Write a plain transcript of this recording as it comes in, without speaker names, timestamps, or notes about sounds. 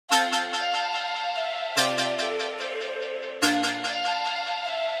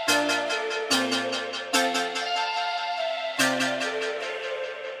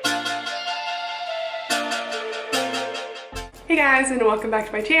guys, and welcome back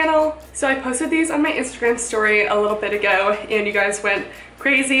to my channel. So I posted these on my Instagram story a little bit ago and you guys went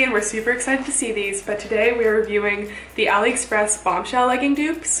crazy and we're super excited to see these, but today we're reviewing the AliExpress bombshell legging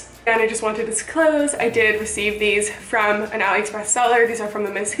dupes. And I just want to disclose, I did receive these from an AliExpress seller. These are from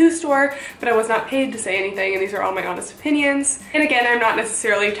the Miss Who store, but I was not paid to say anything, and these are all my honest opinions. And again, I'm not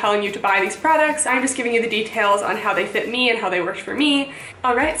necessarily telling you to buy these products. I'm just giving you the details on how they fit me and how they worked for me.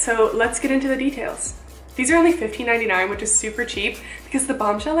 All right, so let's get into the details. These are only $15.99, which is super cheap because the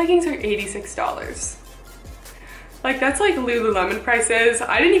bombshell leggings are $86. Like, that's like Lululemon prices.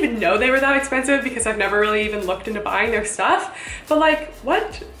 I didn't even know they were that expensive because I've never really even looked into buying their stuff. But like,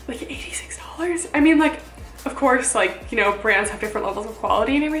 what? Like $86? I mean, like, of course, like, you know, brands have different levels of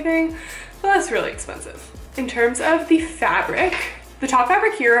quality and everything, but that's really expensive. In terms of the fabric, the top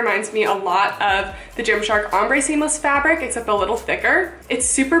fabric here reminds me a lot of the Gymshark ombre seamless fabric, except a little thicker. It's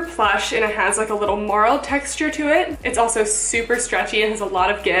super plush and it has like a little marl texture to it. It's also super stretchy and has a lot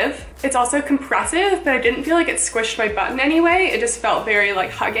of give. It's also compressive, but I didn't feel like it squished my butt in any way. It just felt very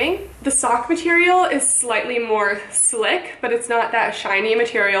like hugging. The sock material is slightly more slick, but it's not that shiny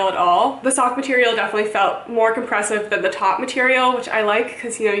material at all. The sock material definitely felt more compressive than the top material, which I like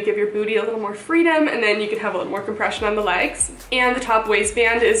because, you know, you give your booty a little more freedom and then you can have a little more compression on the legs. And the top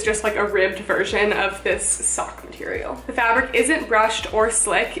waistband is just like a ribbed version of this sock material. The fabric isn't brushed or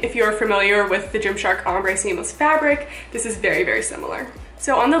slick. If you're familiar with the Gymshark ombre seamless fabric, this is very, very similar.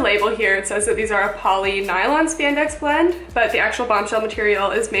 So on the label here, it says that these are a poly nylon spandex blend, but the actual bombshell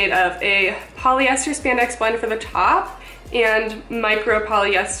material is made of a polyester spandex blend for the top and micro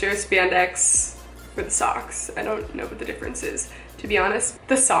polyester spandex for the socks. I don't know what the difference is, to be honest.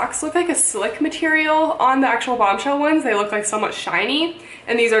 The socks look like a slick material. On the actual bombshell ones, they look like somewhat shiny,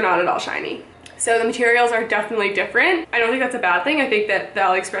 and these are not at all shiny. So the materials are definitely different. I don't think that's a bad thing. I think that the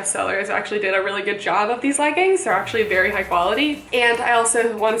AliExpress sellers actually did a really good job of these leggings. They're actually very high quality. And I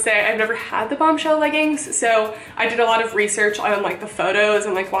also want to say I've never had the bombshell leggings, so I did a lot of research on like the photos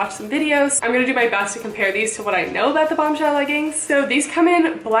and like watched some videos. I'm gonna do my best to compare these to what I know about the bombshell leggings. So these come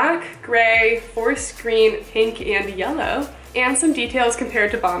in black, gray, forest green, pink, and yellow, and some details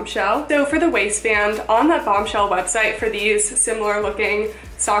compared to bombshell. So for the waistband, on that bombshell website for these similar looking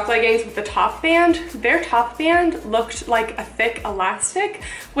sock leggings with the top band, their top band looked like a thick elastic,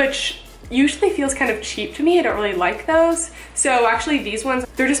 which usually feels kind of cheap to me. I don't really like those. So actually these ones,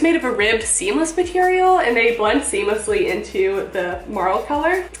 they're just made of a ribbed seamless material and they blend seamlessly into the marl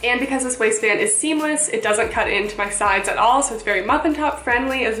color. And because this waistband is seamless, it doesn't cut into my sides at all, so it's very muffin top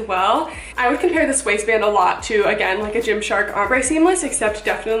friendly as well. I would compare this waistband a lot to, again, like a Gymshark ombre seamless, except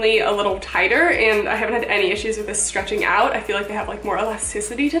definitely a little tighter, and I haven't had any issues with this stretching out. I feel like they have like more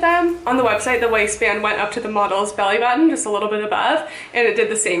elasticity to them. On the website, the waistband went up to the model's belly button, just a little bit above, and it did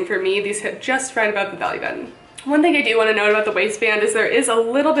the same for me. These hit just right above the belly button. One thing I do want to note about the waistband is there is a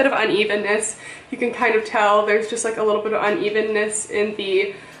little bit of unevenness. You can kind of tell there's just like a little bit of unevenness in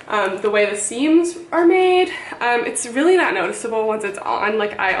the way the seams are made. It's really not noticeable once it's on.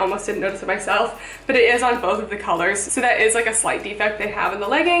 Like, I almost didn't notice it myself, but it is on both of the colors. So that is like a slight defect they have in the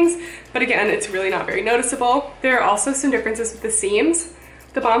leggings, but again, it's really not very noticeable. There are also some differences with the seams.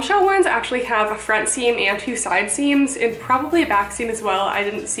 The bombshell ones actually have a front seam and two side seams and probably a back seam as well. I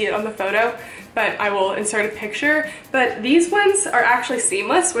didn't see it on the photo, but I will insert a picture. But these ones are actually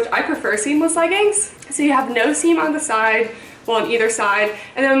seamless, which I prefer seamless leggings. So you have no seam on the side, well, on either side.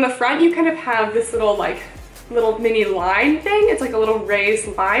 And then on the front, you kind of have this little like little mini line thing. It's like a little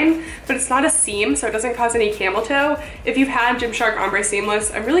raised line, but it's not a seam, so it doesn't cause any camel toe. If you've had Gymshark ombre seamless,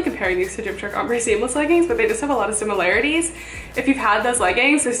 I'm really comparing these to Gymshark ombre seamless leggings, but they just have a lot of similarities. If you've had those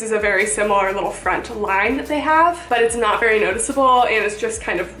leggings, this is a very similar little front line that they have, but it's not very noticeable and it's just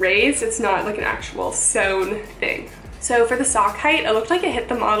kind of raised. It's not like an actual sewn thing. So for the sock height, it looked like it hit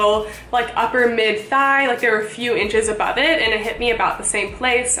the model like upper mid thigh, like there were a few inches above it, and it hit me about the same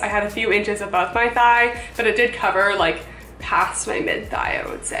place. I had a few inches above my thigh, but it did cover like past my mid thigh, I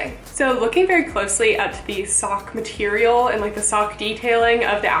would say. So looking very closely at the sock material and like the sock detailing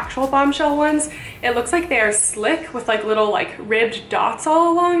of the actual bombshell ones, it looks like they are slick with like little like ribbed dots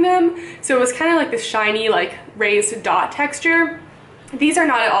all along them. So it was kind of like this shiny like raised dot texture. These are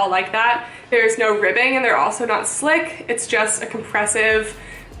not at all like that. There's no ribbing and they're also not slick. It's just a compressive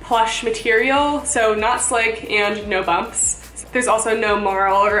plush material, so not slick and no bumps. There's also no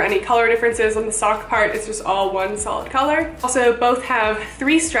marl or any color differences on the sock part. It's just all one solid color. Also, both have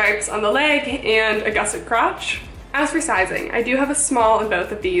 3 stripes on the leg and a gusset crotch. As for sizing, I do have a small in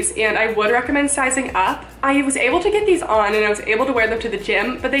both of these, and I would recommend sizing up. I was able to get these on and I was able to wear them to the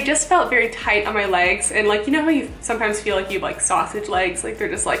gym, but they just felt very tight on my legs. And like, you know how you sometimes feel like you have like sausage legs, like they're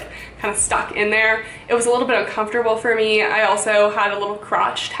just like kind of stuck in there? It was a little bit uncomfortable for me. I also had a little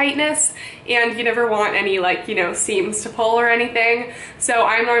crotch tightness, and you never want any like, you know, seams to pull or anything. So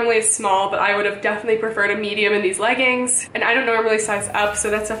I'm normally small, but I would have definitely preferred a medium in these leggings. And I don't normally size up, so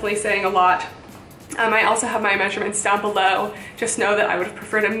that's definitely saying a lot. I also have my measurements down below. Just know that I would have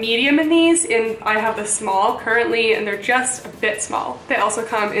preferred a medium in these, and I have the small currently, and they're just a bit small. They also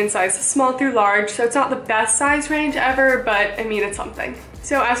come in size small through large, so it's not the best size range ever, but I mean, it's something.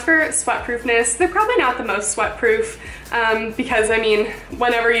 So as for sweatproofness, they're probably not the most sweatproof, because I mean,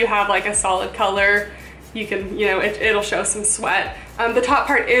 whenever you have like a solid color, you can, you know, it'll show some sweat. The top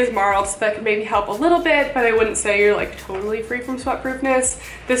part is marled, so that can maybe help a little bit, but I wouldn't say you're like totally free from sweatproofness.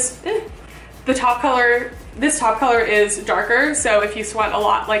 This top color is darker, so if you sweat a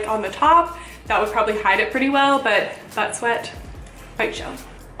lot like on the top, that would probably hide it pretty well, but that sweat might show.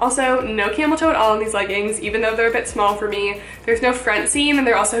 Also, no camel toe at all in these leggings, even though they're a bit small for me. There's no front seam, and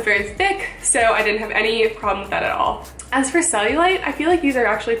they're also very thick, so I didn't have any problem with that at all. As for cellulite, I feel like these are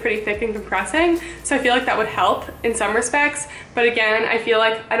actually pretty thick and compressing, so I feel like that would help in some respects, but again, I feel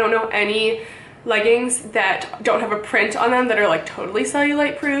like I don't know any leggings that don't have a print on them that are like totally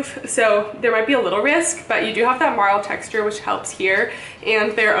cellulite proof, so there might be a little risk, but you do have that marl texture which helps here,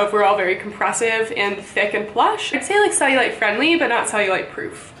 and they're overall very compressive and thick and plush. I'd say like cellulite friendly, but not cellulite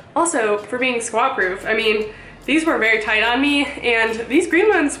proof. Also, for being squat proof, I mean, these were very tight on me, and these green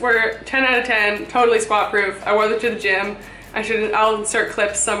ones were 10 out of 10, totally squat proof. I wore them to the gym. I'll insert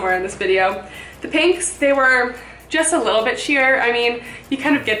clips somewhere in this video. The pinks, they were just a little bit sheer. I mean, you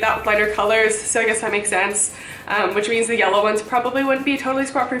kind of get that with lighter colors, so I guess that makes sense, which means the yellow ones probably wouldn't be totally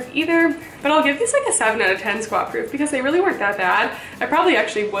squat proof either, but I'll give these like a 7 out of 10 squat proof because they really weren't that bad. I probably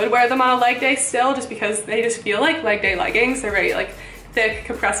actually would wear them on a leg day still, just because they just feel like leg day leggings. They're very like thick,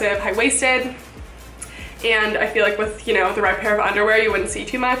 compressive, high-waisted, and I feel like with, you know, the right pair of underwear you wouldn't see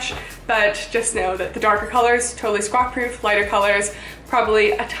too much, but just know that the darker colors, totally squat proof, lighter colors,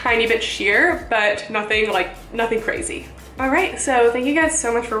 probably a tiny bit sheer, but nothing crazy. All right, so thank you guys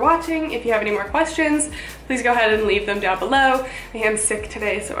so much for watching. If you have any more questions, please go ahead and leave them down below. I am sick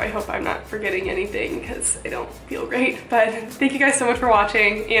today, so I hope I'm not forgetting anything because I don't feel great, but thank you guys so much for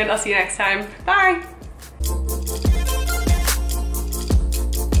watching, and I'll see you next time. Bye.